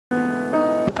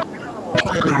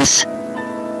Helmers.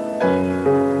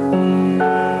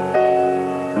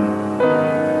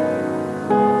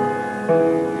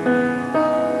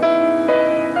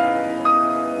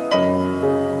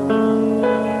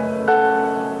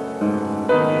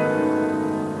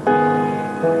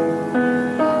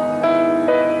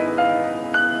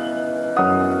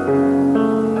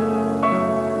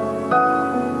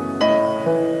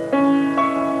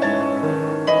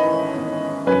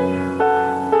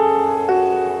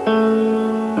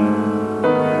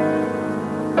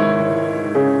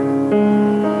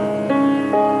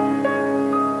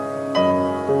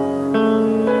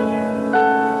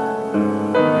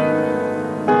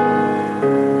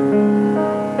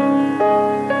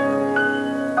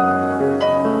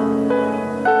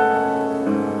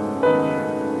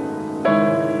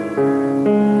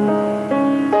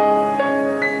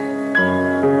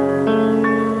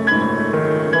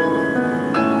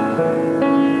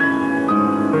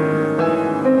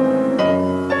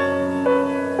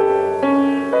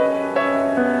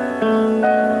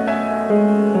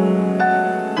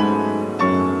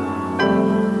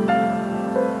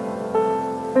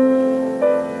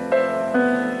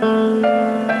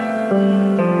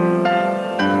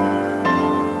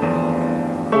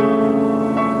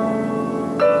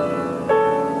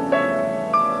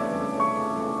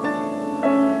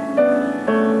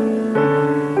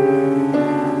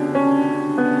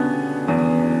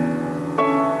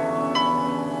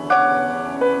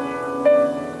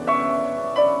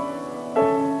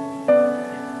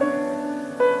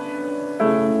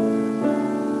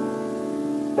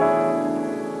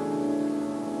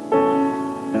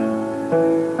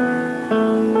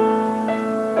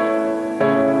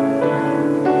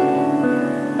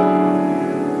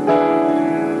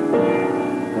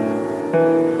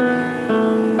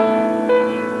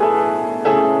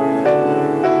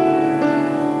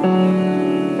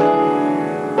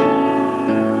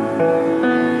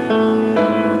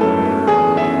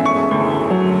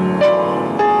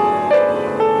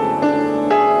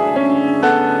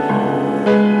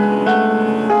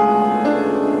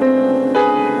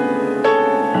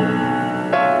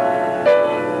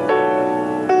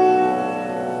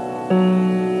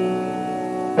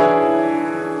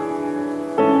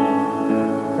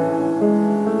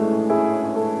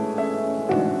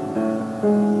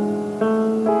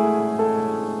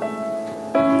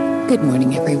 Good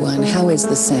morning, everyone. How is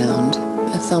the sound?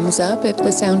 A thumbs up if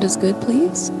the sound is good,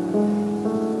 please.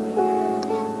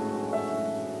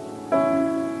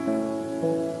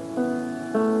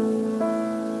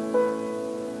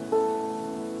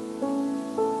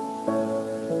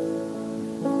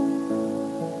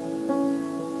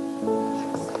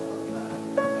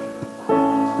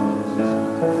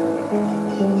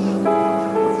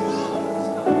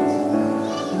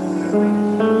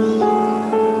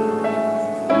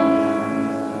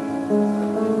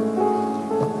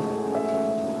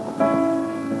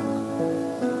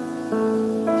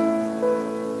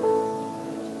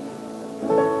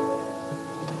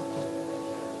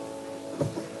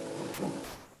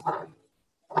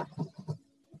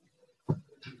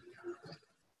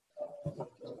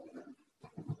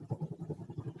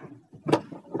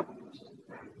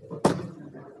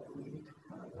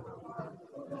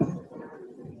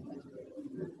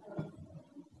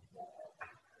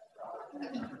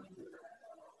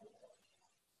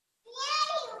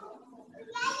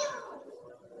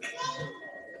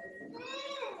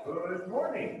 Good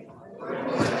morning.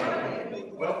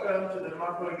 Welcome to the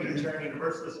Ministerial Intern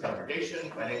Universalist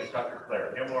Congregation. My name is Dr.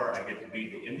 Clare Hammoor. I get to be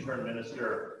the intern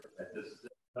minister at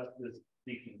this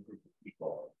speaking group of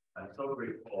people. I'm so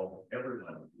grateful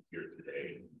everyone is here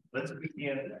today. Let's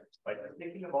begin by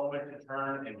taking a moment to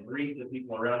turn and greet the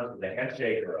people around us with a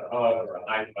handshake or a hug or a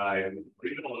high five, or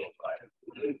even a little five.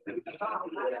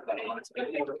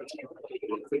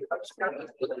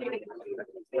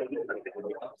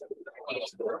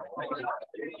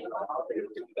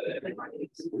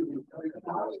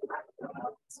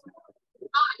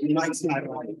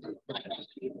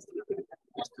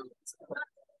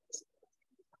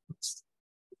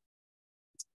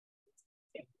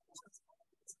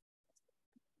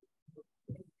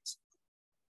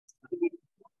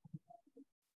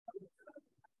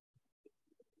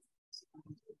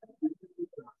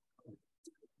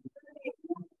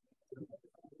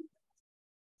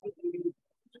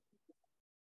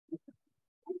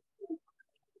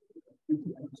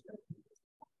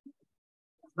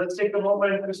 Let's take a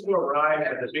moment just to arrive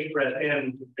at the big breath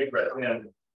in,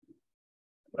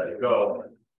 let it go.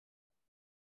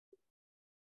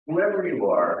 Whoever you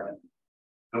are,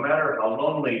 no matter how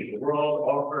lonely the world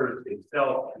offers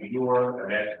itself to your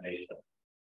imagination,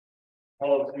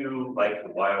 All of you, like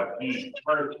the wild geese,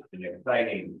 harsh and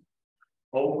exciting,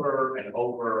 over and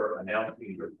over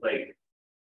announcing your place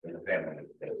in the family of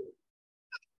faith.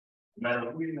 No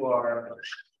matter who you are,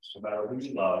 no matter who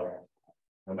you love,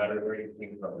 no matter where you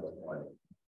came from this morning,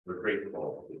 we're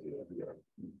grateful that you are here.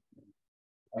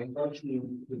 I invite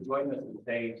you to join us in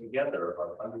saying together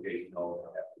our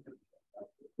congregational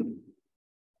affirmation.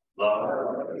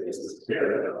 Love is the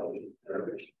spirit of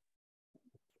service.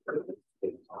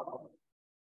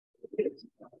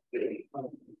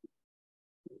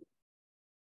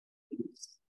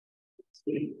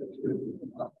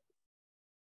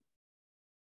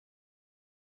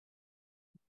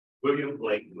 William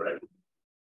Blake wrote,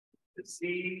 to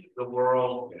see the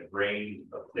world in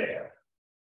grains of sand,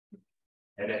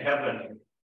 and a heaven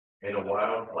in a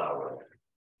wild flower,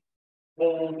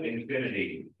 hold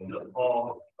infinity in the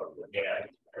palm of the hand,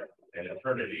 and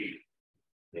eternity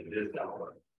in this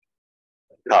hour.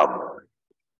 Come,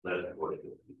 let us worship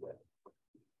together.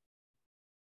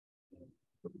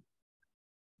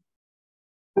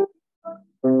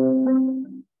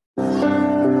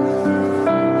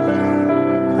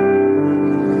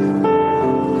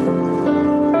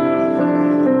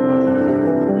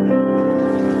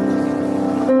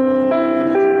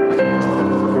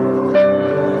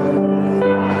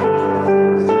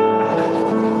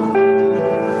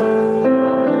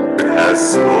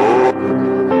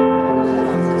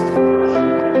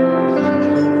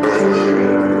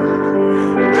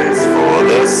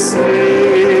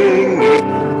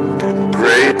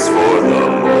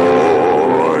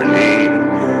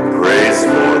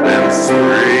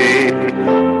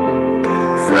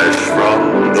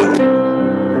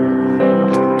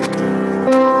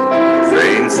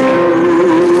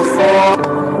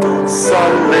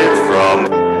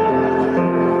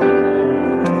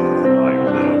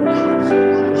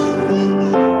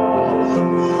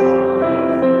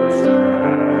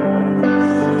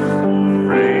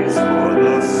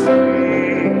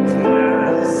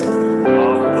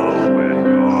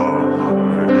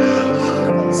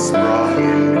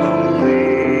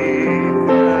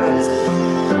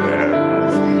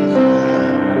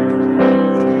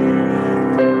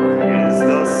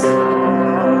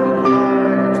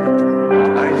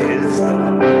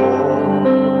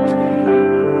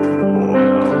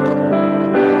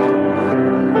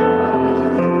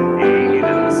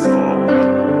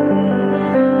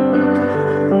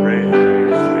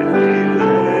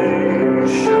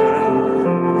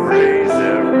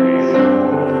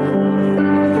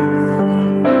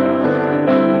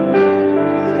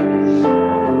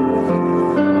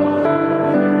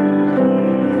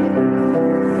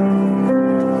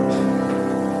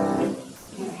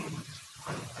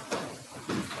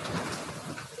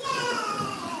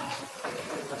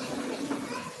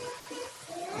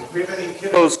 If we have any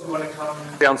kiddos who want to come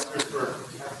downstairs for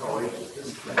or you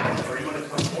want to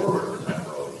come forward for that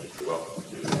row, you're welcome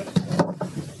to.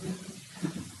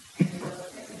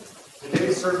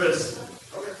 Today's service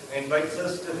invites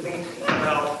us to think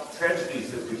about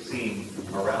tragedies that we've seen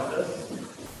around us.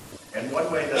 And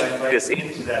one way that I invite us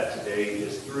into that today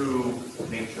is through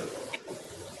nature.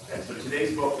 And so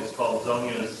today's book is called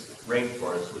Zonia's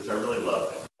Rainforest, which I really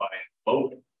love and find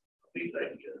both of these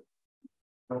ideas.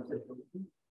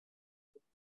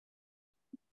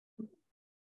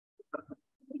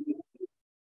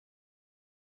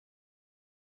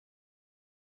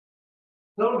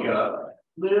 Zonia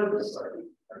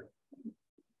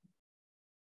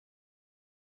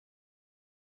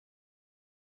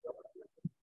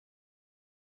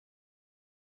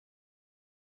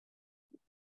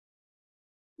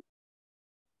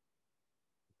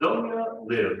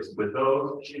lives with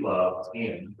those she loves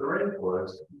in the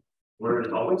rainforest, where it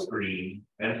is always green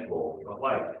and full of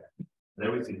life.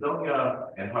 There we see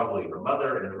Zonia and Hugley, her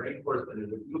mother, in the rainforest, and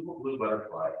there's a beautiful blue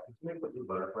butterfly. Let's make the blue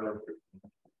butterfly over here.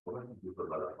 What is the blue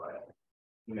butterfly?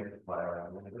 You make it fly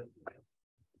around a little bit.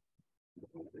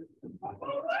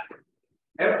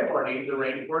 Every morning, the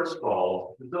rainforest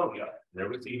calls to Zonia. There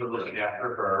we see her looking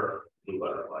after her blue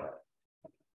butterfly.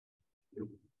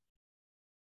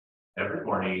 Every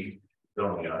morning,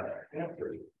 Zonia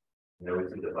answers. There we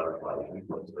see the butterfly looking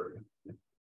closer.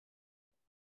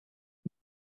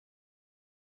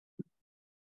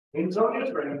 In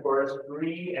Zonia's rainforest,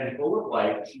 green and full of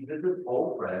life, she visits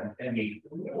old friends and meets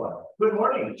a new one. Good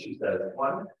morning, she says.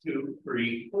 1, 2,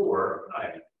 3, 4,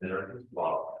 5. Dinner is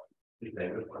involved. She's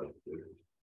saying good morning.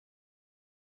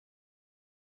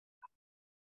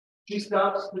 She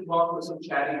stops to talk with some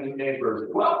chatting new neighbors.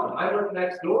 Welcome, I live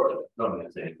next door,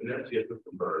 Zonia saying. And then she has some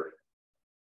bird.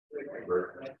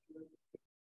 Bird.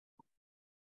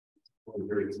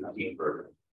 Very sneaky bird.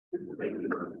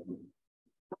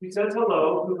 She says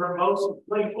hello to her most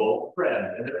playful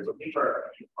friend, and there's a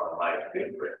paper on my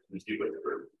favorite, and she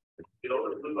whispered, the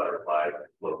field of blue butterflies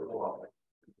floated along.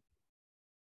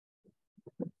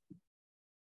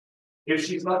 If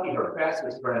she's lucky, her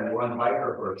fastest friend will invite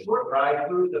her for a short ride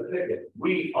through the thicket.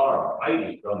 We are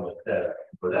mighty, Sonia says,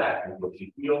 for that is what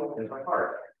she feels in her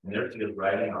heart. And there she is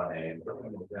riding on a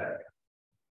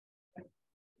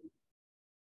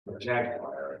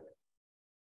jaguar.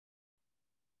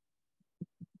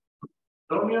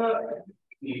 Sonia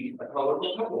sees a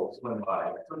colorful couple swim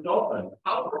by. Some dolphins.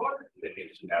 How broad do they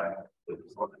think she has with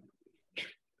this one?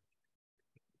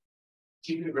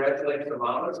 She congratulates her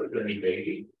mama for their new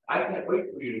baby. I can't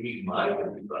wait for you to meet my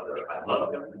baby brother. I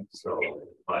love him so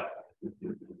much.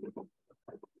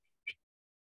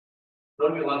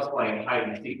 Sonia loves playing hide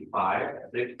and seek 5,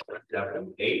 6,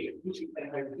 7, 8. Who she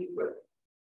playing hide and seek with?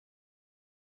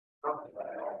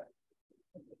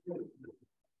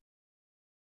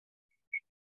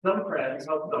 Some friends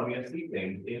help Sonia see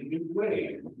things in new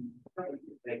ways.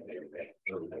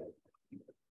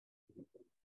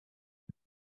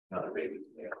 Another baby's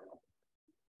there.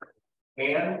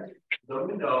 And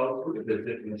Sonia knows who to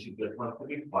visit when she just wants to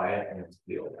be quiet and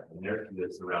still. And there she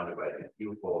is surrounded by this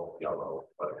beautiful yellow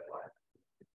butterfly.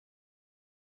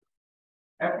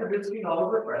 After visiting all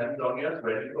of her friends, Sonia is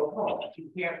ready to go home. She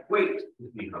can't wait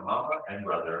to see her mama and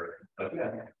brother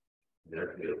again.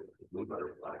 There she is, the blue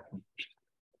butterfly.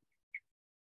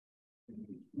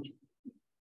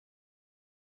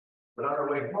 But on her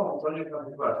way home, Sonia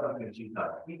comes across something she's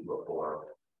not seen before.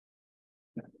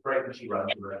 Right when she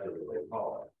runs the rest of the way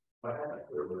home. What happened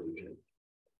to her? What did you do?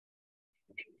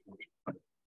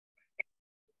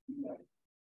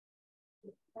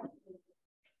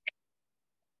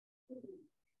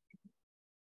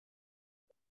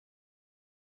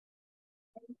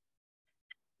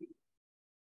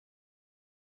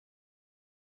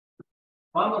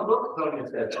 Mama, look, Sonia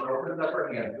says, and opens up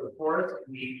her hand. The forest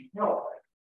needs help.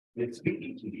 It's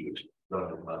speaking to you,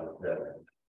 Sonia's mother said.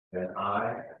 And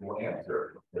I will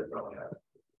answer, said Sonia,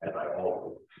 as I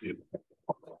always do.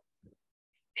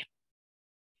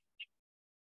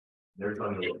 There's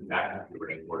Sonia looking back at the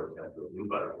rainforest and the blue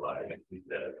butterfly, and she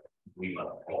says, we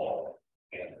must all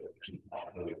answer.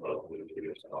 Really closely to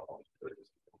yourself.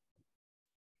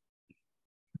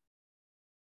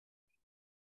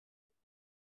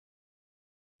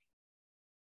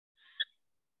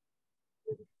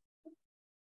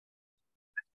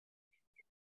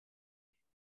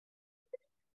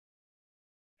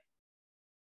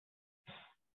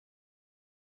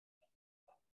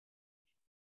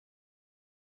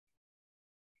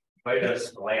 If I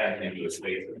just land into a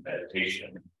space of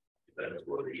meditation, that's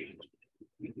where you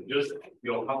can just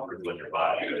feel comfortable in your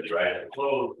body. Either your eyes are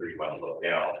closed or you want to look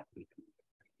down.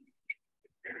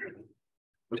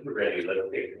 When you're ready, let's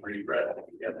take a 3 breaths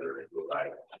together into a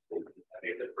light.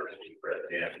 Take the first deep breath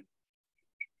in.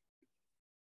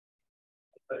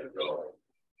 Let it go.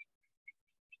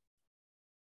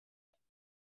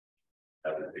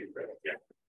 Have a big breath again.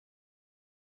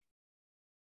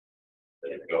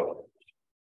 Let it go.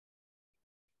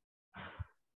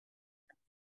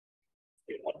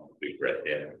 Take one big breath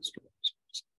in.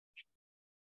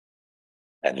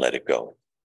 And let it go.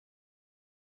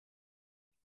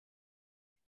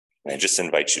 And I just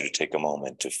invite you to take a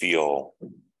moment to feel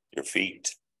your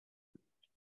feet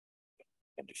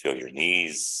and to feel your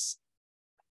knees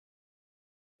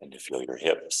and to feel your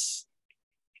hips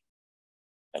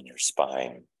and your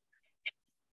spine,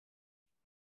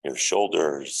 your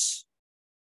shoulders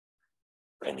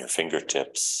and your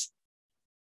fingertips,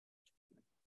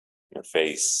 your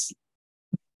face,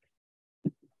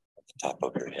 at the top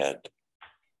of your head,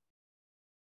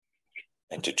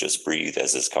 and to just breathe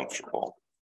as is comfortable.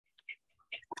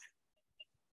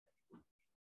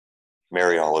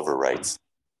 Mary Oliver writes,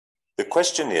 the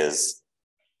question is,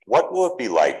 what will it be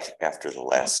like after the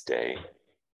last day?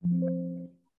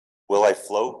 Will I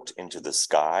float into the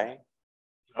sky,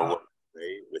 or will I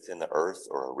stay within the earth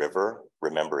or a river,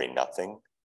 remembering nothing?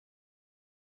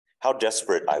 How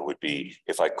desperate I would be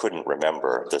if I couldn't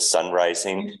remember the sun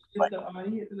rising,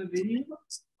 the video?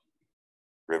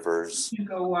 Rivers. You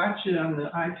go watch it on the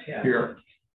iPad. Here,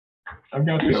 I've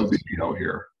got the video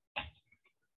here.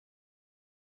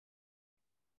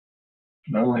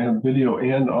 Now I have video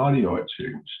and audio, it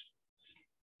seems.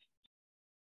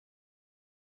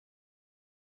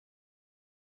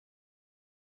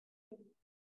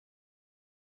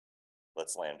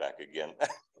 Let's land back again.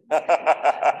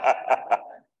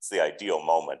 It's the ideal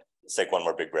moment. Let's take one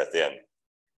more big breath in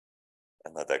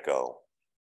and let that go.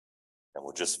 And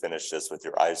we'll just finish this with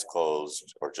your eyes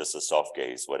closed or just a soft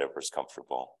gaze, whatever's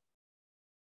comfortable.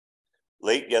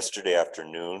 Late yesterday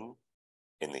afternoon,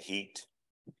 in the heat,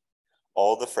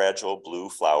 all the fragile blue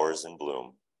flowers in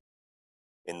bloom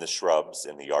in the shrubs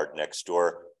in the yard next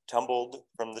door tumbled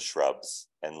from the shrubs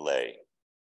and lay,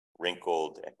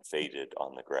 wrinkled and faded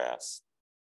on the grass.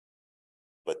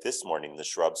 But this morning the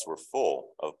shrubs were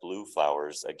full of blue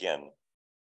flowers again.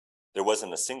 There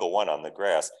wasn't a single one on the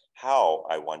grass. How,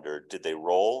 I wondered, did they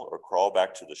roll or crawl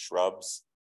back to the shrubs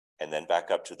and then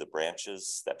back up to the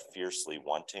branches, that fiercely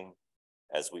wanting,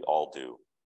 as we all do,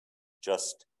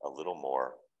 just a little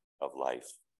more of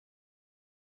life?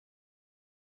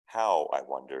 How, I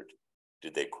wondered,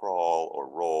 did they crawl or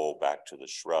roll back to the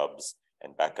shrubs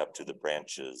and back up to the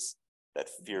branches, that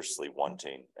fiercely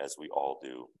wanting, as we all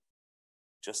do,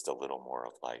 just a little more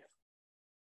of life?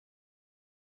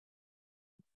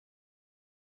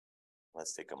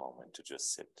 Let's take a moment to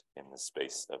just sit in the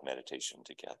space of meditation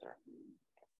together.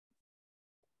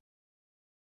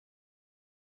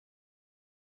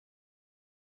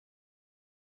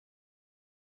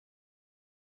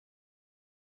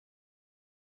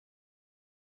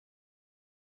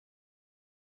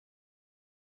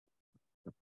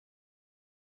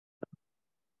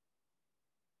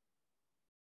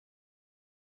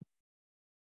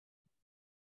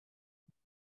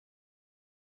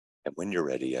 And when you're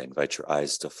ready, I invite your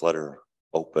eyes to flutter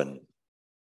open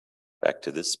back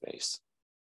to this space.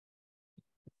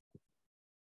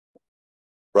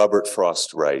 Robert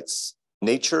Frost writes,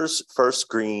 "Nature's first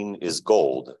green is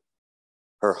gold,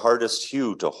 her hardest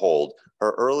hue to hold,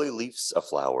 her early leaf's a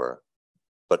flower,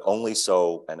 but only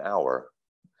so an hour.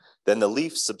 Then the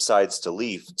leaf subsides to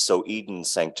leaf, so Eden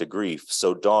sank to grief,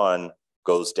 so dawn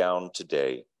goes down to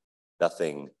day,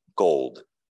 nothing gold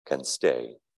can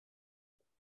stay."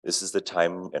 This is the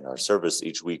time in our service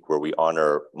each week where we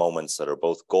honor moments that are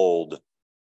both gold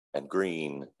and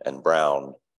green and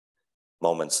brown,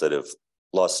 moments that have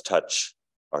lost touch,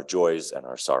 our joys and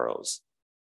our sorrows.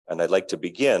 And I'd like to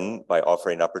begin by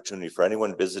offering an opportunity for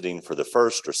anyone visiting for the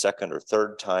first or second or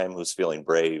third time who's feeling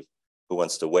brave, who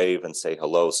wants to wave and say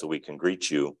hello so we can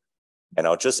greet you. And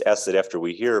I'll just ask that after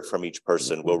we hear from each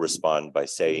person, we'll respond by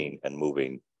saying and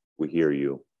moving, "We hear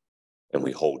you, and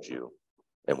we hold you,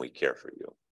 and we care for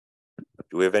you."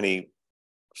 Do we have any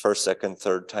first, second,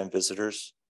 third time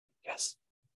visitors? Yes.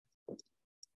 Did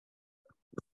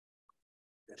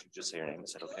you just say your name?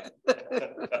 Is that okay?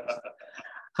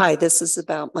 Hi, this is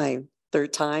about my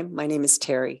third time. My name is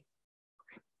Terry.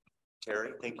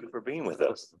 Terry, thank you for being with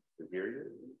us. We hear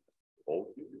you,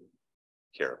 hold you,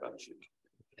 care about you.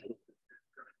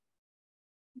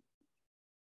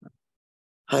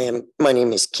 Hi, my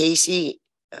name is Casey,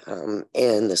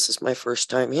 and this is my first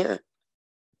time here.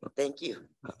 Thank you.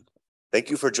 Thank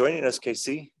you for joining us,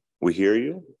 Casey. We hear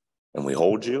you, and we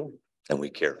hold you, and we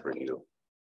care for you.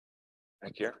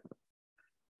 Right here.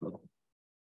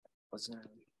 What's that?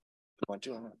 Want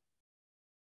to?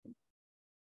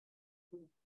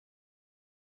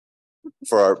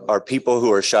 For our people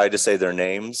who are shy to say their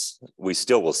names, we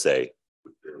still will say,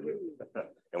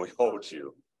 and we hold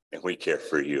you, and we care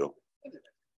for you.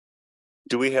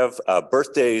 Do we have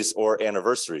birthdays or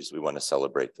anniversaries we want to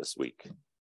celebrate this week?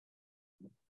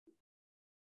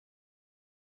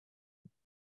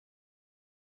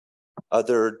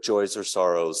 Other joys or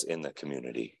sorrows in the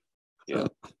community? Yeah.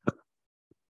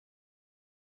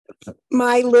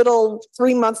 My little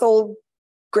 3-month-old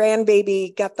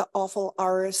grandbaby got the awful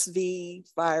RSV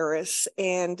virus,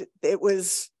 and it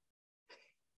was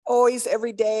always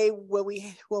every day,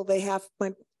 the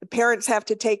parents have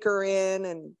to take her in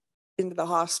and into the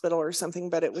hospital or something,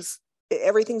 but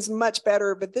everything's much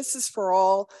better. But this is for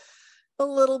all the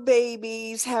little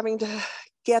babies having to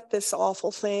get this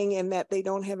awful thing and that they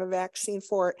don't have a vaccine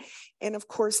for it. And of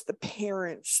course, the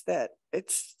parents, that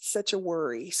it's such a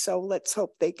worry. So let's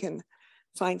hope they can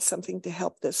find something to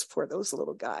help this for those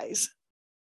little guys.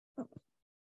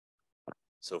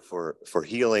 So for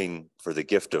healing, for the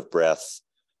gift of breath,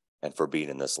 and for being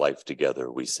in this life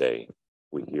together, we say,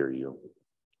 we hear you,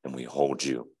 and we hold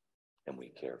you, and we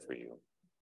care for you.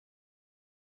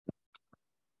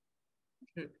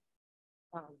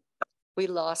 We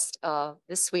lost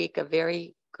this week a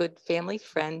very good family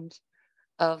friend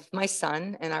of my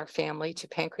son and our family to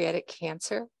pancreatic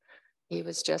cancer. He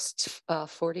was just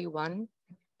 41,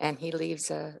 and he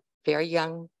leaves a very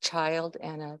young child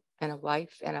and a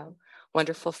wife and a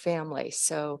wonderful family.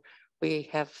 So we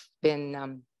have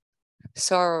been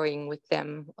sorrowing with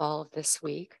them all of this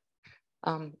week.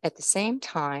 At the same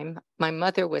time, my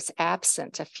mother was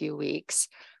absent a few weeks,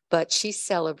 but she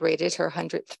celebrated her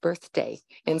 100th birthday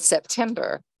in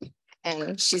September,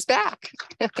 and she's back.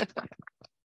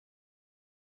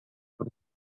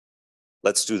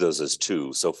 Let's do those as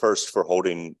two. So first, for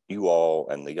holding you all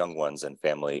and the young ones and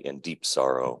family in deep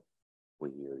sorrow, we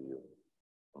hear you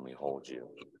and we hold you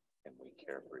and we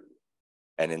care for you.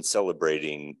 And in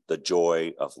celebrating the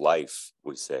joy of life,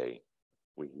 we say,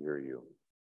 we hear you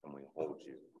and we hold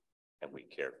you and we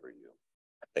care for you.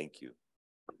 Thank you.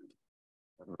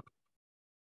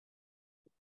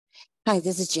 Hi,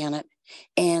 this is Janet.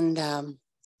 And an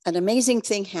amazing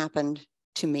thing happened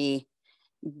to me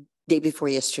day before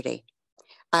yesterday.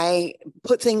 I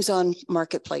put things on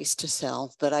Marketplace to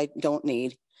sell that I don't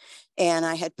need. And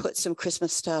I had put some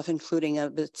Christmas stuff, including a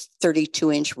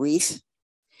 32-inch wreath.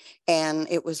 And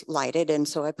it was lighted. And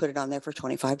so I put it on there for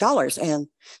 $25. And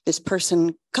this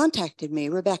person contacted me,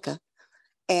 Rebecca.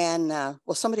 And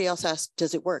well, somebody else asked,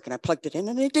 does it work? And I plugged it in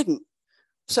and it didn't.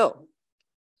 So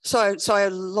I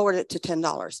lowered it to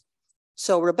 $10.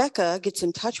 So Rebecca gets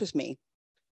in touch with me.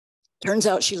 Turns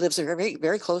out she lives very,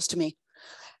 very close to me.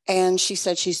 And she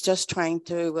said she's just trying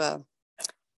to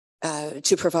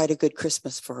provide a good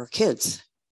Christmas for her kids.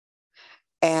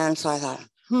 And so I thought,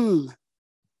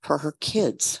 for her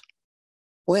kids.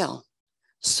 Well,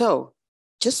 so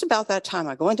just about that time,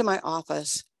 I go into my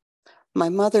office. My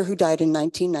mother, who died in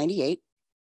 1998,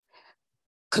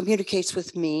 communicates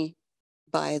with me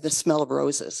by the smell of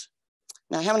roses.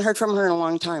 Now, I haven't heard from her in a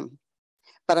long time,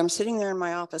 but I'm sitting there in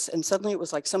my office and suddenly it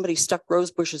was like somebody stuck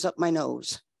rose bushes up my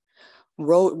nose.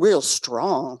 Real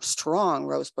strong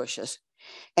rose bushes.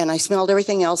 And I smelled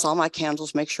everything else, all my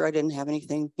candles, make sure I didn't have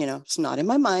anything, it's not in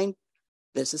my mind.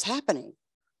 This is happening.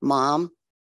 Mom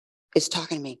is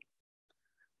talking to me.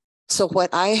 So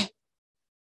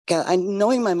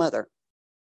knowing my mother,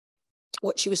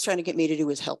 what she was trying to get me to do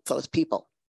was help those people.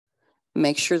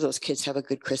 Make sure those kids have a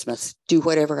good Christmas, do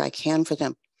whatever I can for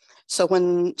them. So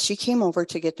when she came over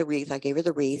to get the wreath, I gave her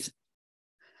the wreath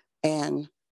and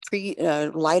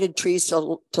lighted trees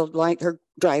to light her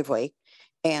driveway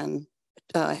and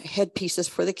headpieces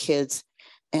for the kids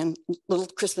and little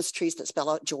Christmas trees that spell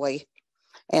out joy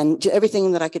and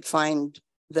everything that I could find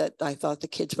that I thought the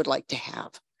kids would like to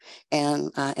have.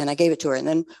 And I gave it to her. And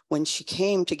then when she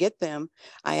came to get them,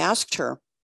 I asked her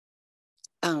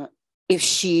if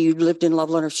she lived in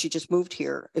Loveland or if she just moved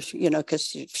here, if she, because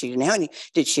she didn't have any.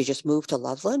 Did she just move to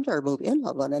Loveland or move in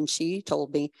Loveland? And she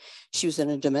told me she was in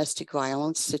a domestic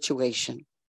violence situation.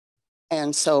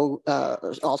 And so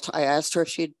I asked her if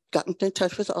she had gotten in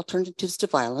touch with Alternatives to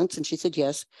Violence, and she said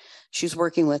yes. She's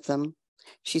working with them.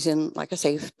 She's in like a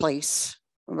safe place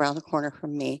around the corner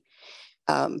from me.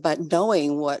 But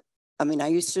knowing I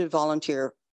used to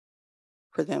volunteer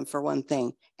for them for one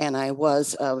thing, and I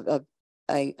was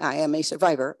I am a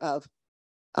survivor of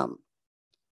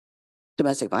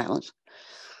domestic violence.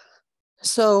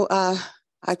 So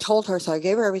I told her, so I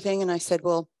gave her everything and I said,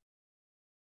 well,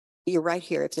 you're right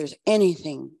here. If there's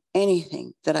anything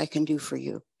that I can do for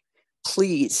you,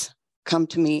 please come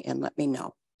to me and let me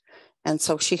know. And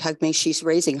so she hugged me. She's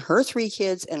raising her 3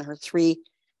 kids and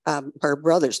her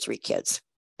brother's 3 kids.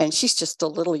 And she's just a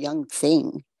little young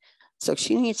thing. So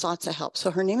she needs lots of help. So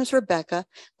her name is Rebecca.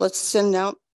 Let's send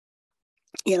out,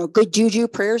 good juju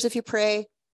prayers if you pray,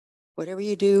 whatever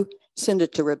you do, send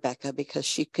it to Rebecca because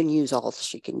she can use all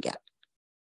she can get.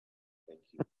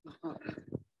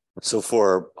 So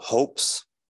for hopes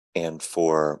and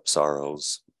for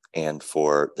sorrows and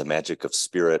for the magic of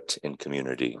spirit in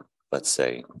community, let's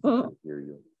say, hear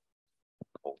you.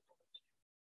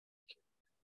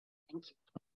 Thank you.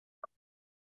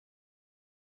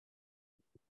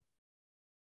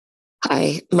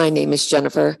 Hi, my name is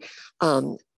Jennifer.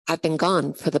 I've been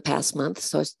gone for the past month,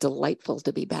 so it's delightful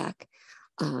to be back.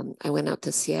 I went out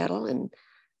to Seattle and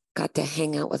got to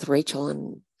hang out with Rachel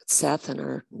and Seth and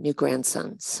our new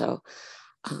grandson. So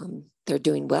they're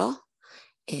doing well,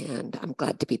 and I'm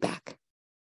glad to be back.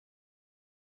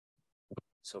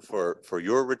 So for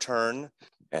your return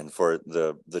and for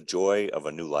the joy of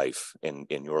a new life in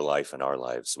your life and our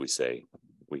lives, we say,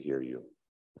 we hear you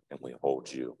and we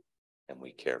hold you and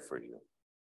we care for you.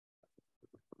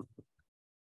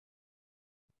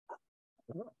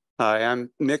 Hi, I'm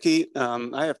Mickey.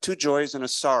 I have 2 joys and a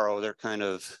sorrow. They're kind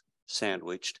of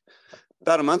sandwiched.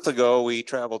 About a month ago, we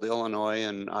traveled to Illinois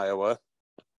and Iowa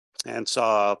and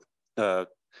saw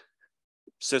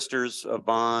sisters of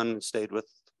Bonn, stayed with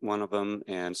one of them,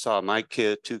 and saw my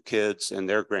 2 kids and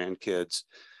their grandkids.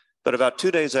 But about 2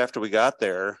 days after we got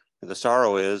there, the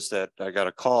sorrow is that I got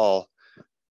a call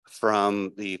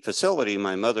from the facility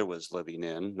my mother was living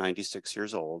in, 96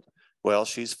 years old. Well,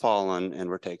 she's fallen and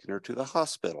we're taking her to the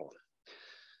hospital.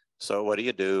 So what do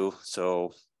you do?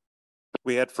 So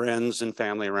we had friends and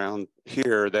family around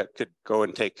here that could go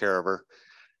and take care of her.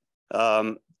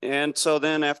 And so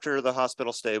then after the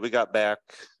hospital stay, we got back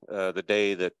the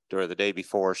day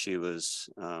before she was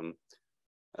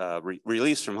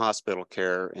released from hospital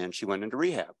care, and she went into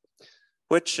rehab,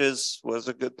 which was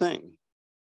a good thing.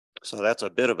 So that's a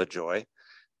bit of a joy.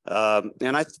 And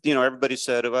everybody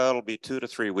said, well, it'll be 2 to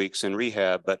 3 weeks in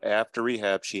rehab, but after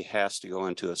rehab, she has to go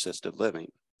into assisted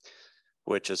living,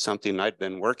 which is something I'd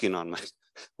been working on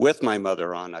with my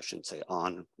mother on. I shouldn't say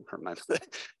on her.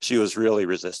 She was really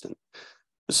resistant.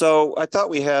 So I thought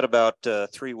we had about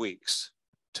 3 weeks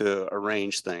to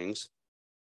arrange things.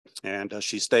 And does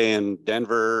she stay in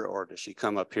Denver or does she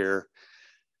come up here?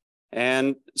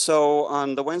 And so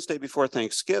on the Wednesday before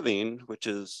Thanksgiving, which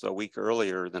is a week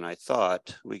earlier than I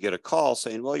thought, we get a call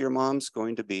saying, well, your mom's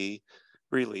going to be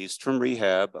released from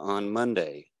rehab on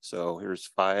Monday. So here's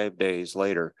 5 days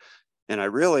later. And I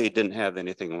really didn't have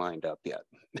anything lined up yet.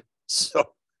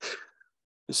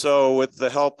 So with the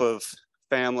help of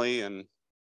family and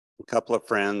a couple of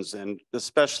friends, and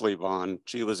especially Vaughn,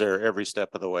 she was there every step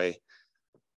of the way.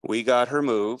 We got her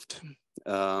moved,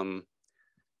 cleared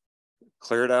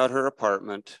out her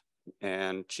apartment,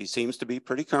 and she seems to be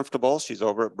pretty comfortable. She's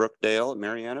over at Brookdale,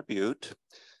 Mariana Butte.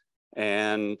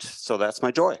 And so that's my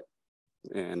joy.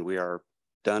 And we are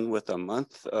done with a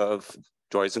month of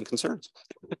joys and concerns.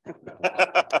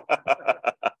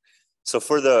 So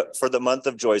for the month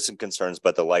of joys and concerns,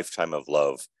 but the lifetime of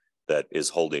love that is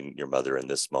holding your mother in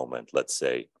this moment, let's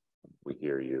say we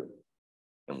hear you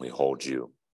and we hold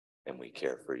you and we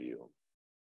care for you.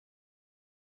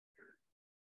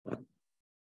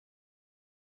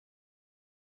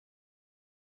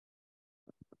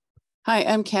 Hi,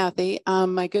 I'm Kathy.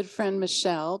 My good friend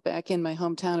Michelle, back in my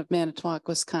hometown of Manitowoc,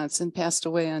 Wisconsin, passed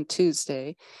away on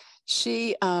Tuesday.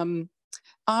 She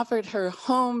offered her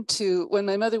home when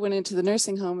my mother went into the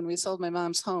nursing home and we sold my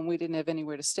mom's home. We didn't have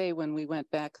anywhere to stay when we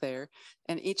went back there.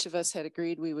 And each of us had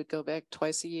agreed we would go back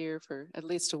twice a year for at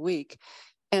least a week.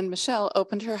 And Michelle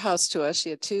opened her house to us. She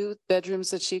had 2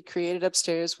 bedrooms that she'd created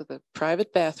upstairs with a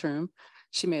private bathroom.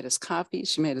 She made us coffee.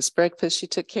 She made us breakfast. She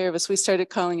took care of us. We started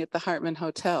calling it the Hartman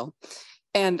Hotel.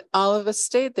 And all of us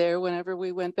stayed there whenever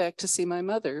we went back to see my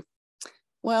mother.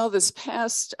 Well, this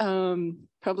past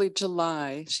probably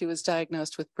July, she was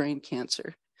diagnosed with brain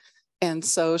cancer. And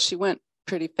so she went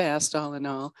pretty fast all in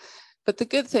all. But the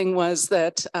good thing was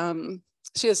that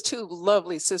she has 2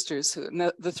 lovely sisters,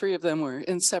 the 3 of them were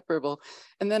inseparable.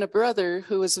 And then a brother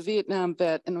who was a Vietnam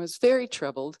vet and was very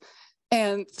troubled.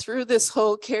 And through this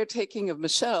whole caretaking of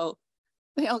Michelle,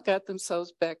 they all got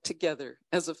themselves back together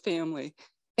as a family.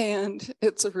 And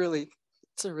it's a really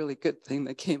good thing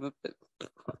that came of it.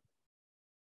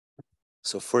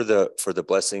 So for the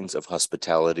blessings of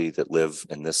hospitality that live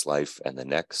in this life and the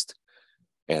next,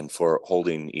 and for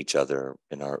holding each other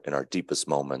in our deepest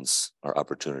moments, our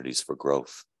opportunities for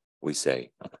growth, we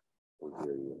say, we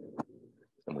hear you,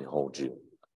 and we hold you,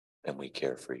 and we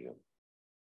care for you.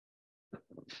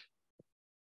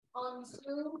 On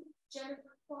Zoom,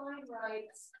 Jennifer Klein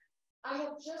writes, I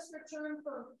have just returned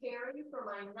from caring for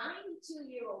my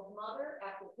 92-year-old mother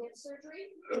after hip surgery.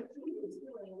 She is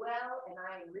doing well, and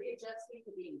I am readjusting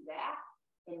to being back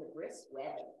in the brisk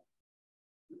weather.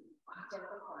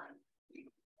 Jennifer Klein.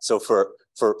 So for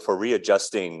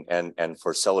readjusting and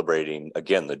for celebrating,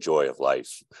 again, the joy of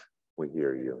life, we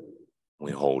hear you,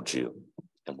 we hold you,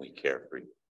 and we care for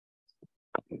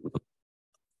you.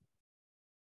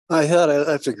 I thought I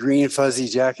left a green fuzzy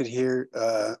jacket here,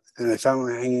 and I found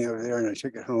one hanging over there, and I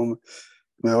took it home.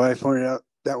 My wife pointed out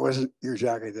that wasn't your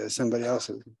jacket; that's somebody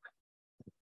else's.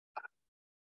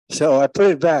 So I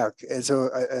put it back, and so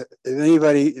if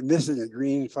anybody missing a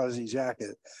green fuzzy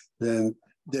jacket, then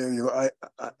there you go.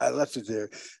 I left it there.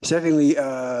 Secondly, I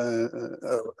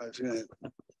was gonna.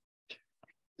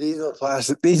 These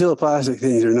little plastic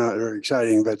things are not very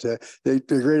exciting, but they're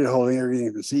great at holding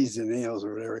everything from seeds and nails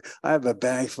or whatever. I have a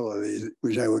bag full of these,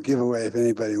 which I will give away if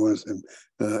anybody wants them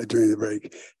during the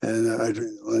break and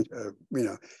during the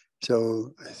lunch.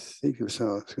 So I think it was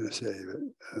all I was going to say, but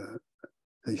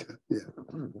I think so, yeah.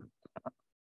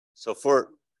 So for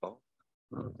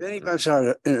I'm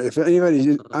sorry, if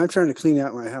anybody, I'm trying to clean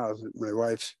out my house, my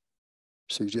wife's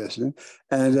suggestion,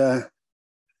 and.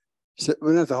 So,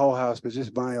 well, not the whole house, but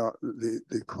just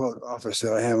the quote office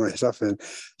that I have my stuff in.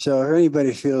 So if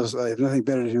anybody feels like nothing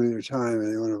better to do with their time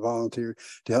and they want to volunteer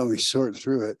to help me sort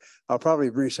through it, I'll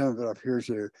probably bring some of it up here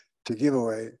to give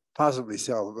away, possibly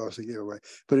sell, but also give away.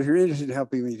 But if you're interested in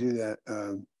helping me do that,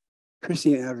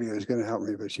 Christine Avio is going to help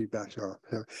me, but she backs off.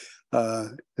 So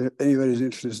if anybody's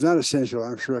interested, it's not essential.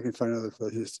 I'm sure I can find other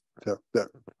places.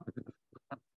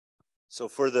 So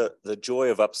for the joy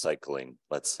of upcycling,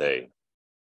 let's say,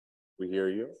 we hear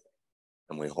you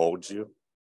and we hold you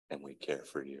and we care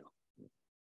for you.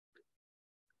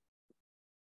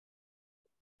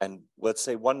 And let's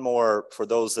say one more for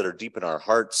those that are deep in our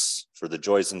hearts, for the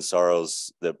joys and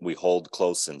sorrows that we hold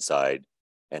close inside,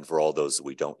 and for all those that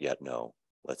we don't yet know.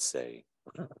 Let's say,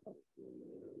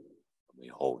 we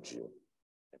hold you.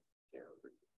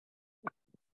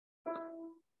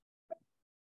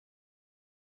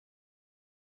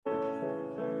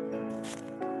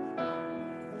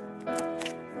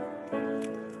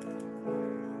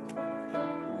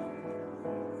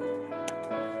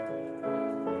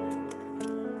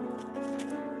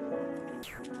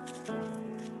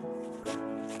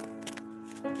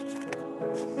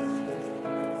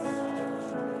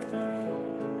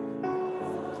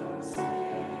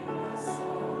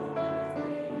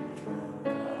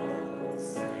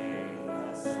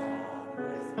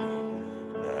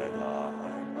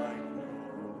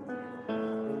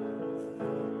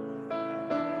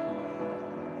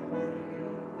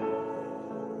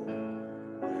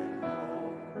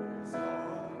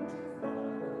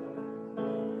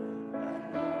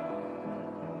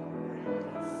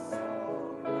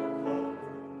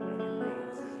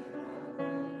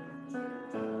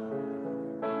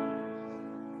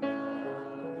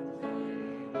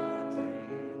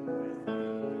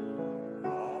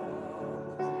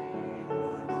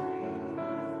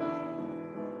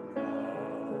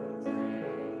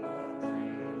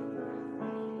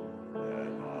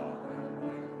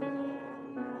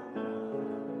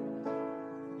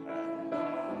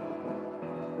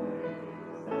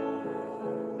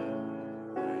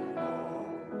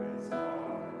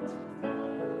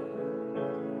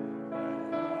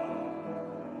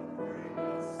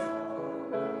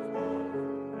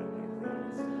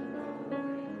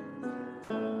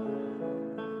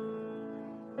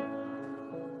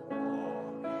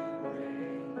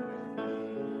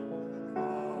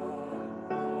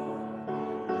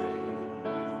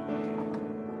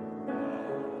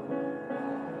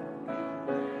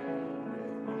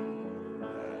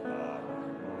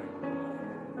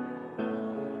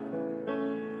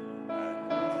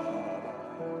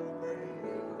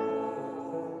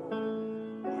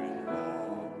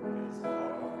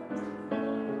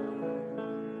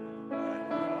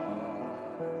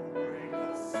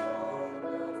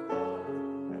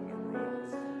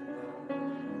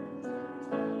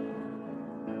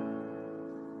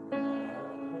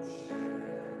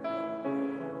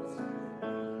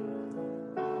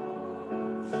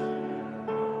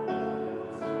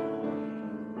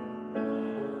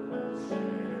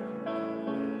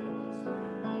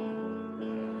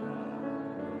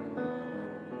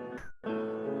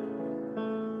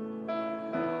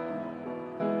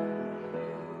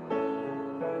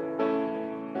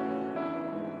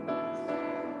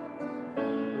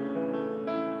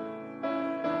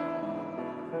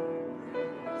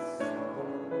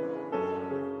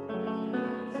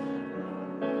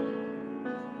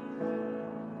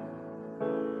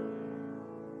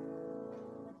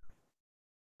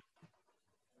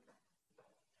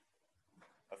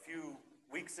 A few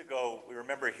weeks ago, we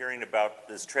remember hearing about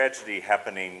this tragedy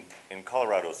happening in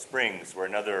Colorado Springs, where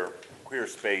another queer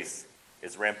space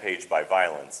is rampaged by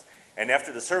violence. And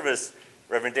after the service,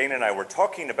 Reverend Dana and I were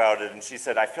talking about it, and she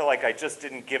said, I feel like I just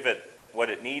didn't give it what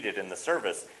it needed in the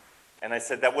service. And I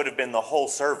said, that would have been the whole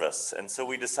service. And so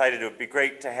we decided it would be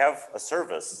great to have a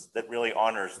service that really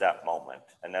honors that moment.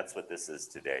 And that's what this is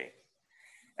today.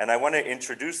 And I want to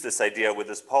introduce this idea with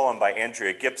this poem by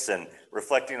Andrea Gibson,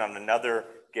 reflecting on another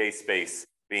gay space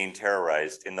being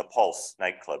terrorized in the Pulse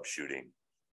nightclub shooting.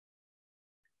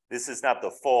 This is not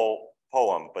the full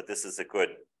poem, but this is a good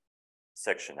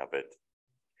section of it.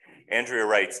 Andrea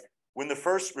writes, when the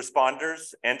first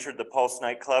responders entered the Pulse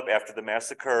nightclub after the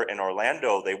massacre in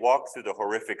Orlando, they walked through the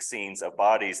horrific scenes of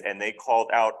bodies and they called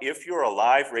out, if you're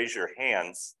alive, raise your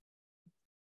hands.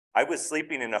 I was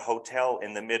sleeping in a hotel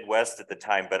in the Midwest at the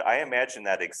time, but I imagine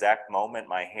that exact moment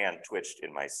my hand twitched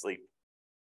in my sleep.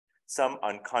 Some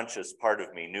unconscious part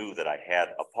of me knew that I had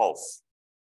a pulse,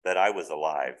 that I was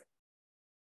alive.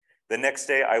 The next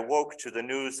day, I woke to the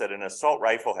news that an assault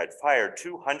rifle had fired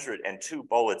 202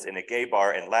 bullets in a gay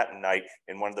bar in Latin Night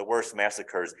in one of the worst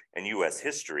massacres in US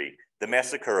history. The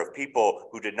massacre of people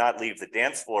who did not leave the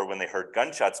dance floor when they heard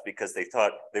gunshots because they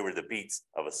thought they were the beats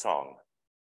of a song.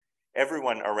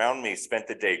 Everyone around me spent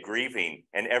the day grieving,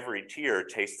 and every tear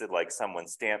tasted like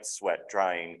someone's damp sweat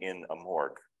drying in a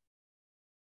morgue.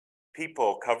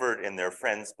 People covered in their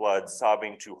friends' blood,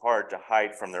 sobbing too hard to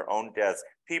hide from their own deaths.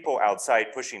 People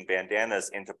outside pushing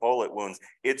bandanas into bullet wounds.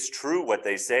 It's true what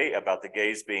they say about the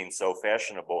gays being so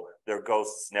fashionable. Their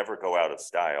ghosts never go out of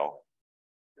style.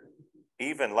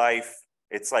 Even life,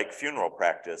 it's like funeral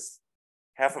practice.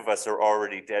 Half of us are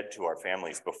already dead to our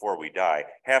families before we die.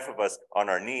 Half of us on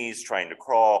our knees trying to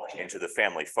crawl into the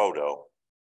family photo.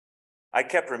 I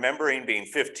kept remembering being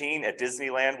 15 at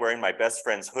Disneyland wearing my best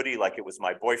friend's hoodie like it was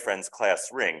my boyfriend's class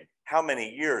ring. How many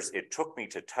years it took me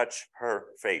to touch her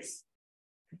face.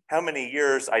 How many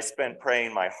years I spent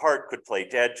praying my heart could play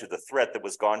dead to the threat that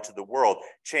was gone to the world,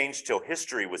 changed till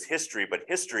history was history, but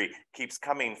history keeps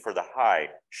coming for the high,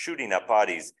 shooting up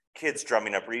bodies, kids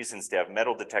drumming up reasons to have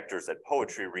metal detectors at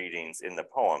poetry readings in the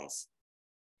poems.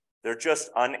 They're just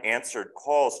unanswered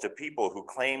calls to people who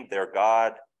claim their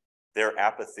God, their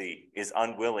apathy is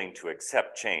unwilling to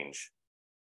accept change.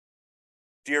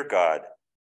 Dear God,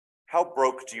 how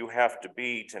broke do you have to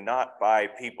be to not buy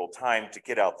people time to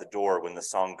get out the door when the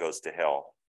song goes to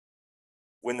hell?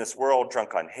 When this world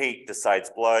drunk on hate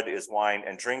decides blood is wine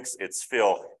and drinks its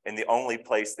fill in the only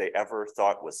place they ever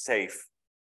thought was safe,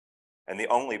 and the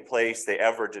only place they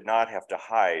ever did not have to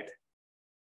hide,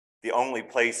 the only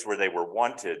place where they were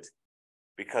wanted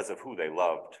because of who they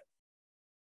loved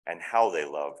and how they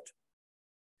loved,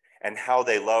 and how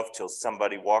they loved till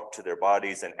somebody walked to their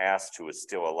bodies and asked who is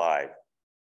still alive.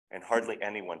 And hardly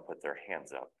anyone put their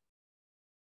hands up.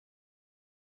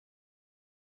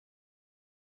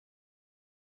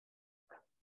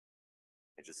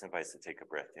 It just invites to take a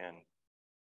breath in,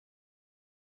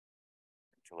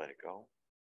 to let it go.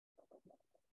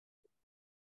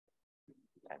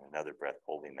 And another breath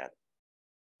holding that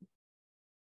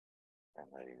and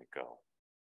letting it go.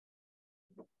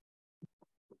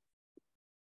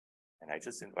 And I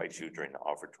just invite you during the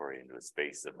offertory into a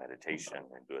space of meditation,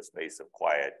 into a space of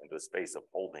quiet, into a space of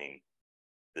holding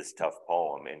this tough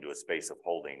poem, into a space of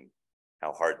holding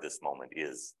how hard this moment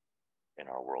is in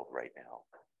our world right now.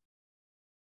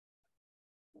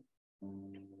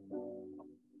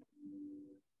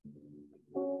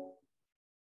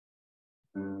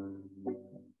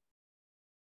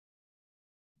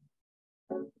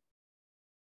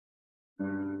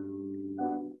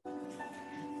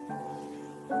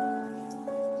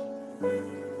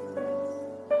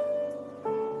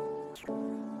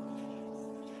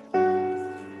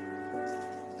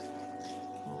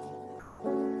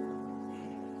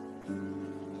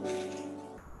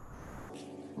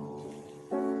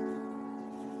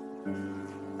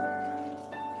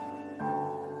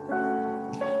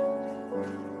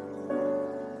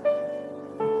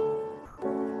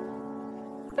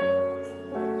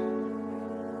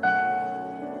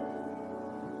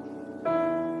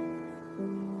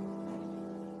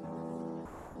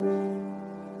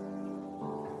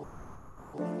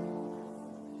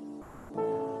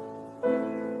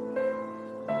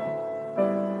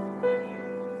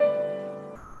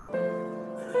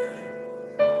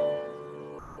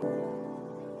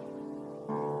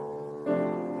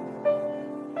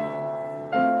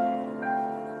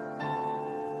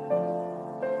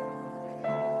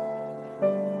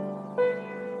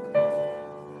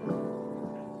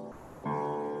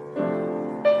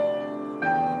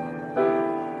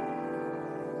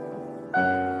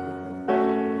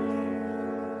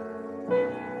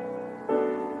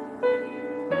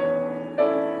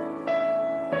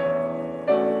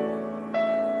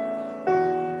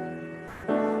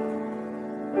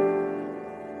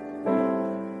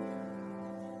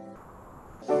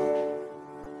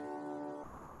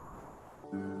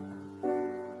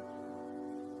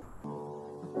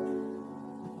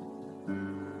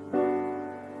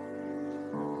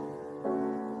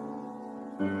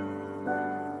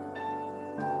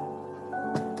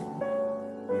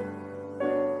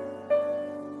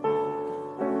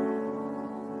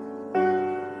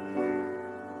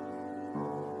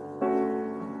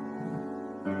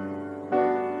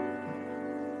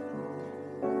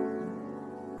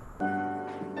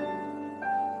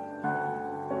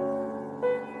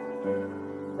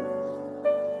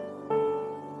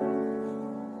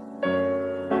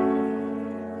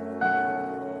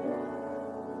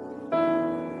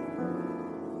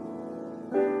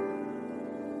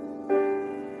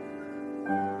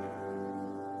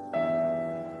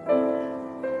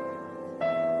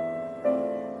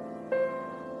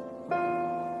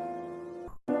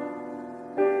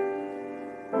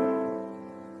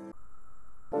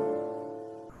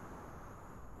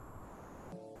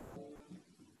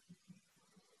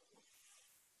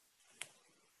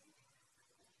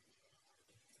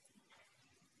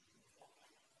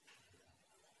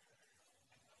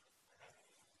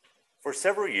 For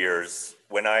several years,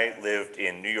 when I lived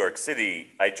in New York City,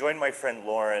 I joined my friend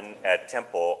Lauren at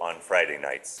Temple on Friday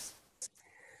nights.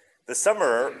 The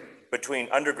summer between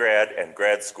undergrad and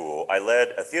grad school, I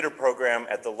led a theater program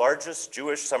at the largest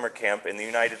Jewish summer camp in the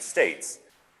United States.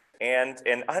 And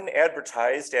an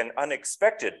unadvertised and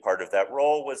unexpected part of that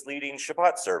role was leading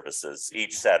Shabbat services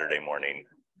each Saturday morning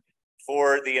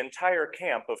for the entire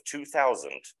camp of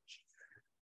 2,000.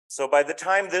 So by the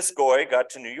time this goy got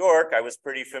to New York, I was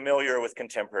pretty familiar with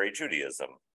contemporary Judaism.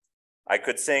 I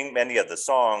could sing many of the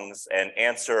songs and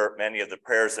answer many of the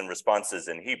prayers and responses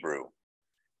in Hebrew.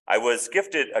 I was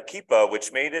gifted a kippah,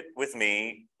 which made it with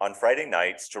me on Friday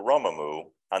nights to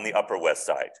Romamu on the Upper West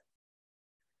Side.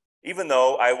 Even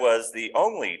though I was the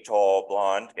only tall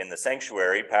blonde in the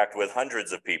sanctuary packed with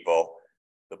hundreds of people,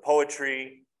 the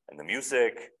poetry and the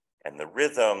music and the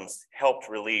rhythms helped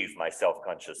relieve my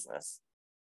self-consciousness.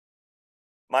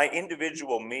 My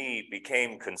individual me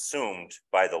became consumed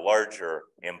by the larger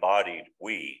embodied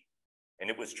we, and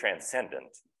it was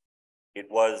transcendent. It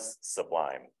was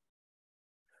sublime.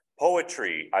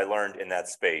 Poetry, I learned in that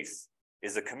space,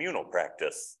 is a communal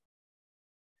practice.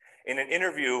 In an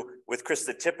interview with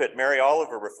Krista Tippett, Mary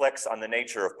Oliver reflects on the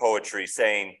nature of poetry,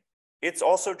 saying, "It's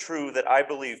also true that I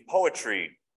believe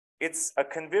poetry, it's a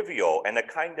convivial and a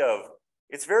kind of,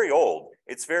 it's very old,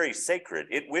 it's very sacred,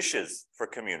 it wishes for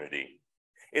community.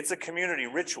 It's a community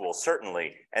ritual,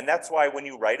 certainly, and that's why when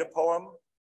you write a poem,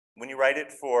 when you write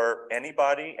it for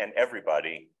anybody and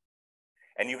everybody,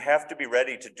 and you have to be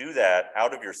ready to do that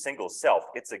out of your single self,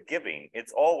 it's a giving,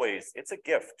 it's a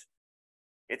gift.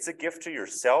 It's a gift to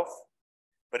yourself,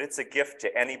 but it's a gift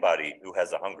to anybody who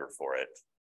has a hunger for it."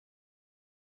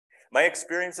 My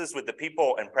experiences with the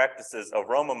people and practices of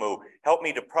Romamu helped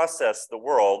me to process the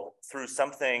world through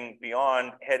something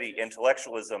beyond heady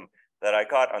intellectualism that I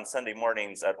got on Sunday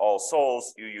mornings at All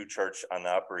Souls UU Church on the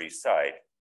Upper East Side.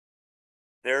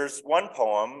 There's one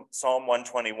poem, Psalm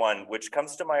 121, which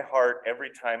comes to my heart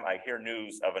every time I hear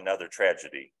news of another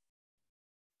tragedy.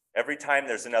 Every time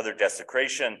there's another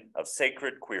desecration of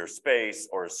sacred queer space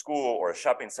or a school or a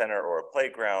shopping center or a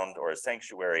playground or a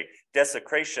sanctuary,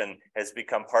 desecration has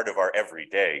become part of our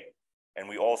everyday, and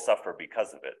we all suffer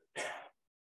because of it.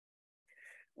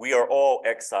 We are all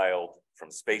exiled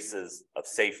from spaces of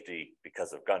safety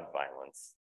because of gun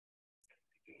violence.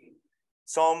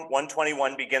 Psalm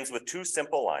 121 begins with two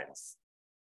simple lines.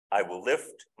 "I will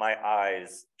lift my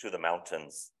eyes to the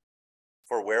mountains,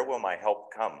 for where will my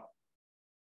help come?"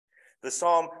 The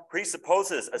psalm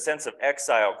presupposes a sense of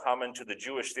exile common to the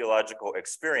Jewish theological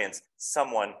experience.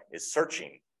 Someone is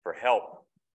searching for help,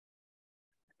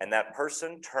 and that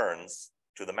person turns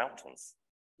to the mountains.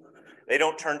 They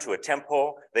don't turn to a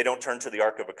temple. They don't turn to the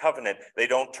Ark of a Covenant. They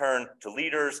don't turn to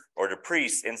leaders or to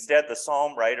priests. Instead, the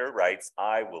psalm writer writes,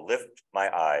 "I will lift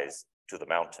my eyes to the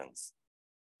mountains."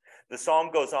 The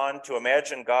psalm goes on to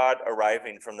imagine God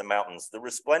arriving from the mountains, the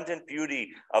resplendent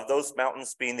beauty of those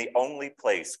mountains being the only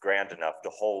place grand enough to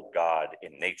hold God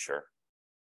in nature.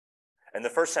 And the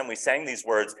first time we sang these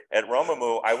words at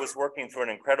Romamu, I was working through an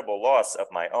incredible loss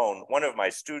of my own. One of my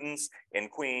students in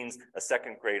Queens, a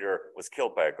second grader, was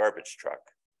killed by a garbage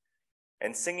truck.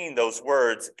 And singing those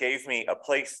words gave me a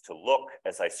place to look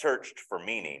as I searched for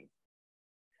meaning.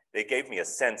 They gave me a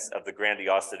sense of the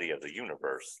grandiosity of the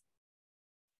universe.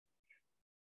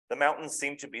 The mountains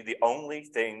seemed to be the only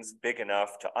things big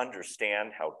enough to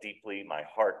understand how deeply my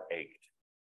heart ached.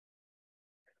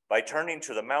 By turning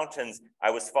to the mountains,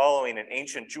 I was following an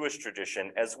ancient Jewish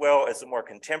tradition as well as a more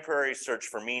contemporary search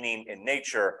for meaning in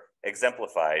nature,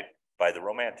 exemplified by the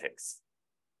Romantics.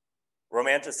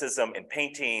 Romanticism in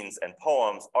paintings and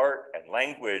poems, art and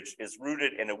language is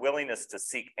rooted in a willingness to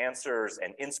seek answers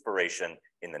and inspiration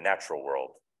in the natural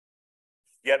world.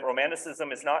 Yet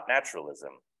Romanticism is not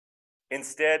naturalism.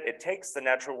 Instead, it takes the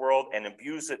natural world and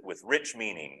imbues it with rich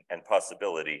meaning and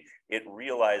possibility. It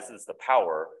realizes the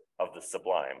power of the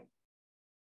sublime.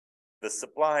 The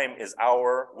sublime is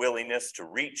our willingness to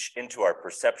reach into our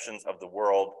perceptions of the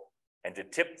world and to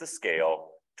tip the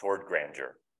scale toward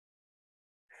grandeur.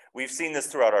 We've seen this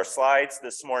throughout our slides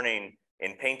this morning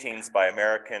in paintings by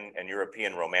American and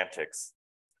European romantics.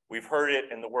 We've heard it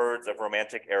in the words of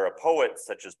Romantic era poets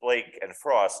such as Blake and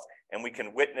Frost, and we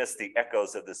can witness the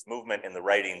echoes of this movement in the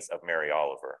writings of Mary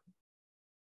Oliver.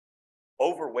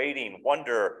 Overweighting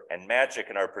wonder and magic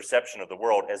in our perception of the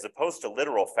world, as opposed to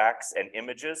literal facts and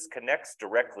images, connects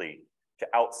directly to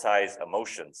outsized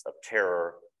emotions of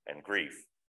terror and grief.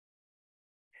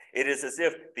 It is as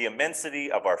if the immensity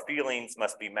of our feelings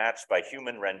must be matched by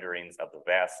human renderings of the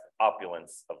vast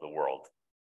opulence of the world.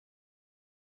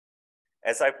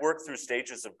 As I've worked through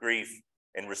stages of grief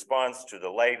in response to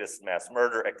the latest mass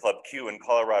murder at Club Q in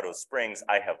Colorado Springs,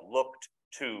 I have looked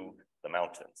to the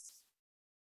mountains.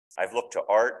 I've looked to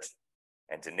art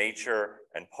and to nature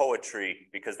and poetry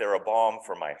because they're a balm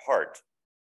for my heart.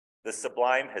 The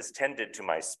sublime has tended to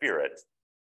my spirit.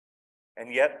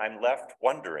 And yet I'm left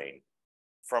wondering,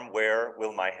 from where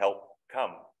will my help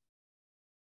come?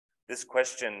 This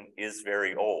question is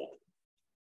very old.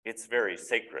 It's very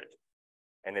sacred,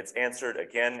 and it's answered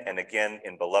again and again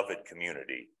in beloved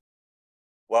community.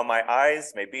 While my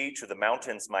eyes may be to the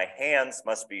mountains, my hands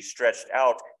must be stretched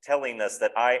out, telling us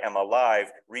that I am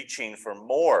alive, reaching for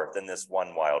more than this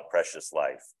one wild, precious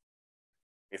life.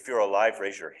 If you're alive,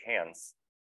 raise your hands.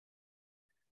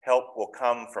 Help will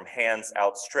come from hands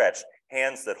outstretched,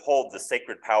 hands that hold the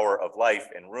sacred power of life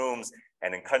in rooms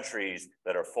and in countries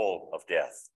that are full of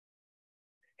death.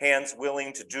 Hands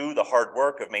willing to do the hard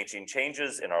work of making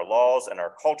changes in our laws and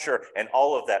our culture, and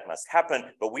all of that must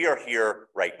happen, but we are here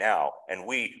right now, and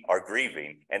we are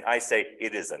grieving, and I say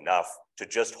it is enough to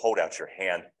just hold out your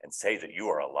hand and say that you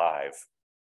are alive.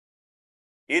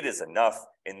 It is enough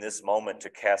in this moment to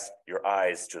cast your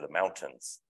eyes to the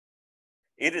mountains.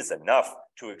 It is enough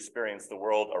to experience the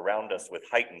world around us with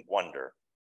heightened wonder,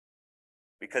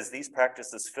 because these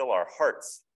practices fill our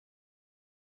hearts.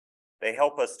 They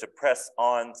help us to press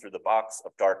on through the box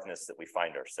of darkness that we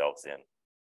find ourselves in.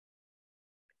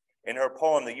 In her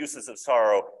poem, The Uses of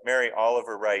Sorrow, Mary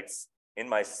Oliver writes, "In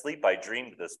my sleep I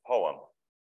dreamed this poem.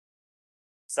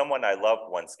 Someone I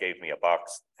loved once gave me a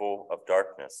box full of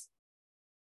darkness.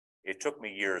 It took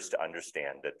me years to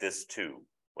understand that this too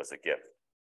was a gift."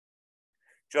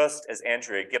 Just as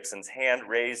Andrea Gibson's hand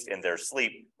raised in their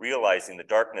sleep, realizing the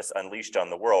darkness unleashed on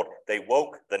the world, they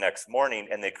woke the next morning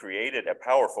and they created a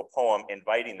powerful poem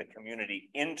inviting the community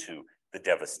into the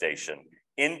devastation,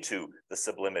 into the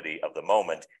sublimity of the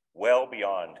moment, well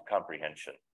beyond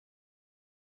comprehension.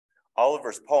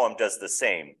 Oliver's poem does the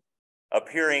same,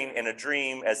 appearing in a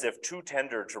dream as if too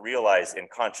tender to realize in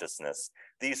consciousness.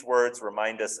 These words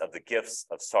remind us of the gifts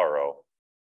of sorrow.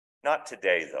 Not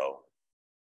today, though.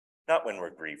 Not when we're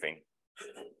grieving,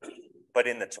 but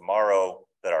in the tomorrow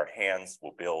that our hands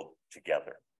will build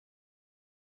together.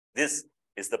 This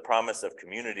is the promise of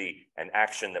community and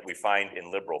action that we find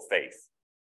in liberal faith.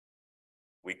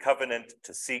 We covenant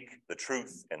to seek the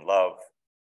truth and love,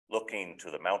 looking to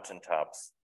the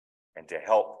mountaintops, and to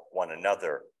help one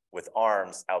another with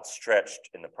arms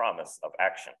outstretched in the promise of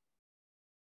action.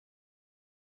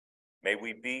 May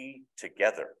we be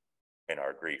together in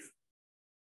our grief.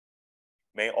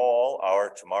 May all our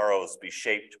tomorrows be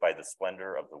shaped by the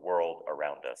splendor of the world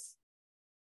around us.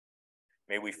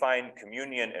 May we find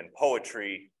communion in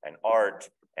poetry and art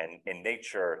and in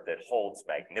nature that holds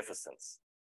magnificence.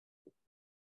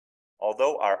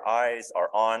 Although our eyes are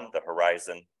on the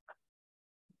horizon,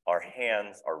 our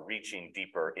hands are reaching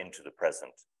deeper into the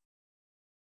present.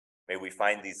 May we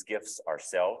find these gifts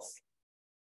ourselves,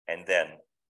 and then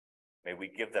may we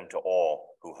give them to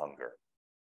all who hunger.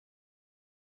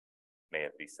 May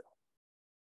it be so.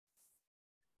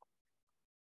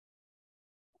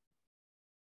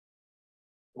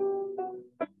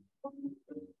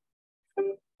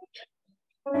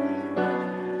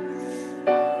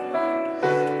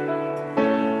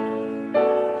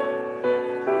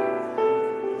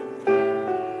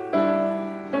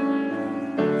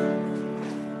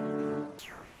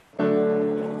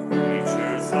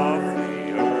 Creatures of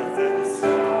the earth and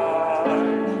sky,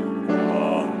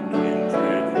 come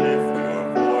kindred, lift your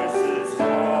voices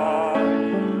high.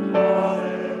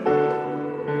 Hallelujah.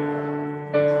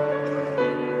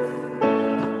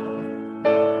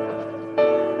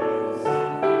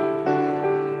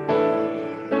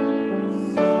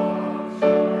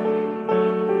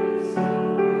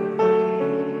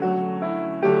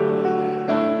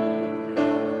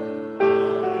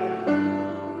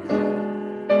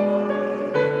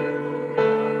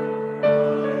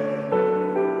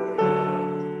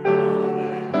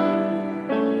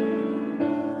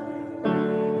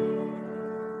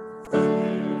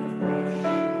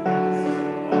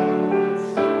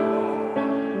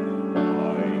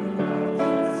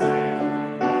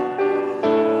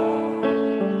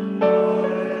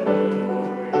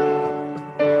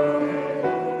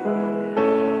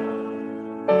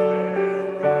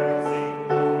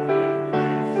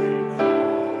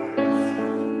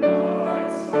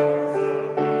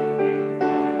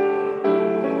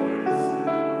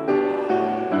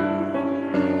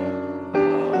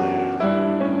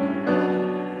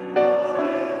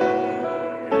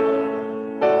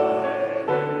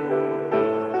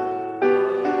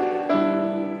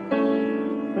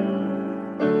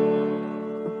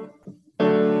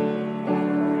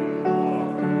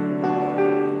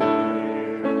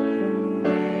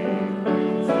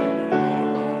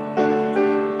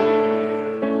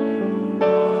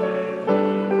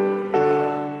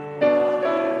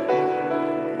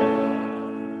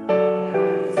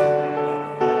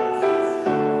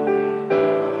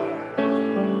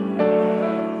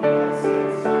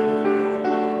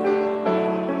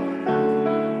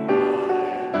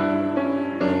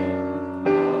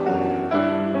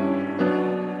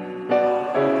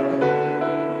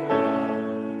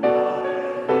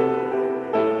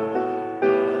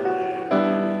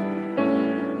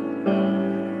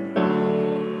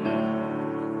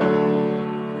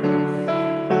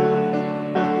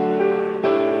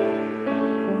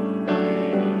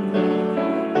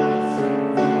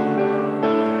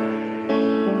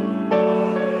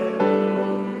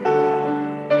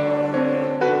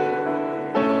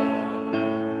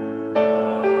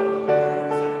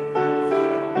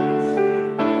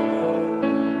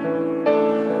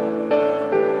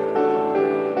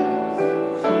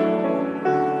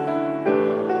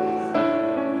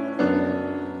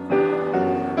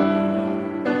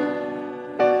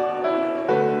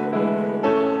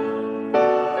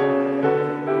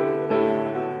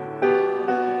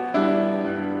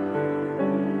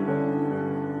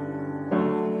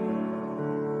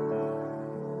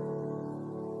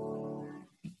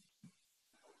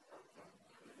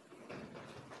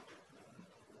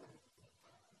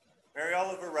 Mary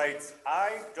Oliver writes,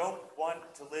 I don't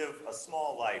want to live a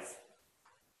small life.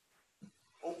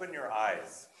 Open your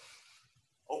eyes.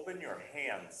 Open your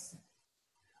hands.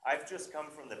 I've just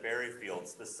come from the berry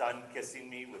fields, the sun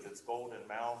kissing me with its golden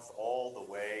mouth all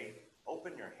the way.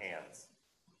 Open your hands.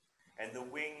 And the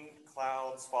winged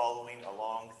clouds following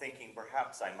along, thinking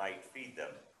perhaps I might feed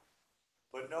them.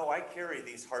 But no, I carry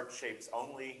these heart shapes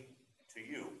only to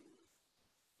you.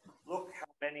 Look how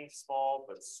many small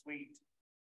but sweet,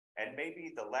 and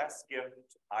maybe the last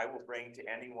gift I will bring to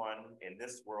anyone in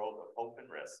this world of hope and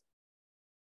risk.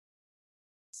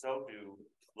 So do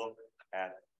look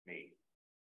at me.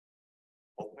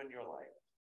 Open your life.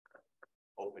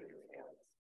 Open your hands.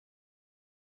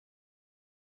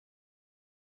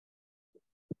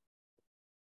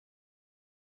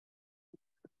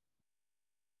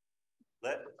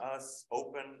 Let us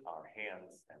open our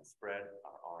hands and spread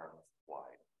our arms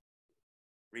wide,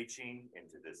 reaching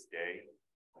into this day,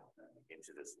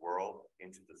 into this world,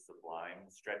 into the sublime,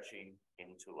 stretching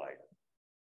into life.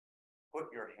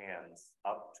 Put your hands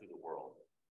up to the world,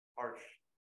 harsh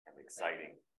and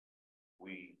exciting.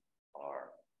 We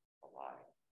are alive.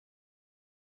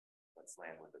 Let's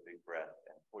land with a big breath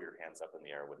and pull your hands up in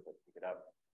the air with it. Pick it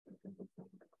up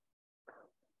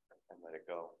and let it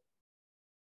go.